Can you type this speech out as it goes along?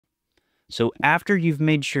So after you've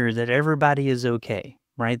made sure that everybody is okay,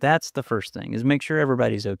 right? That's the first thing, is make sure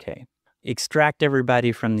everybody's okay. Extract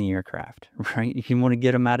everybody from the aircraft, right? You want to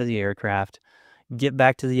get them out of the aircraft, get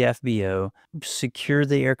back to the FBO, secure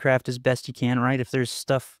the aircraft as best you can, right? If there's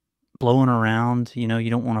stuff blowing around, you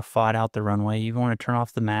don't want to fight out the runway. You want to turn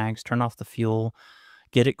off the mags, turn off the fuel,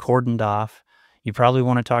 get it cordoned off. You probably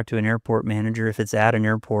want to talk to an airport manager if it's at an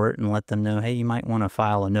airport and let them know, hey, you might want to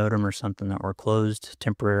file a NOTAM or something that we're closed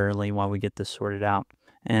temporarily while we get this sorted out.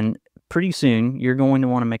 And pretty soon, you're going to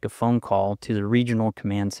want to make a phone call to the regional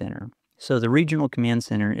command center. So the regional command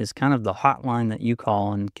center is kind of the hotline that you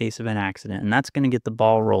call in case of an accident, and that's going to get the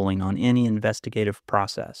ball rolling on any investigative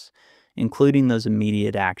process, including those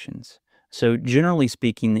immediate actions. So generally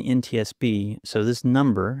speaking, the NTSB, so this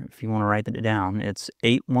number, if you want to write it down, it's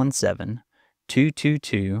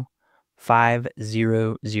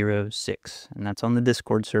 817-222-5006, and that's on the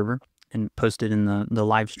Discord server and posted in the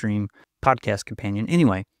live stream podcast companion.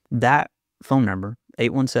 Anyway, that phone number,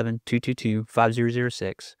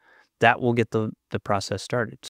 817-222-5006, that will get the process started.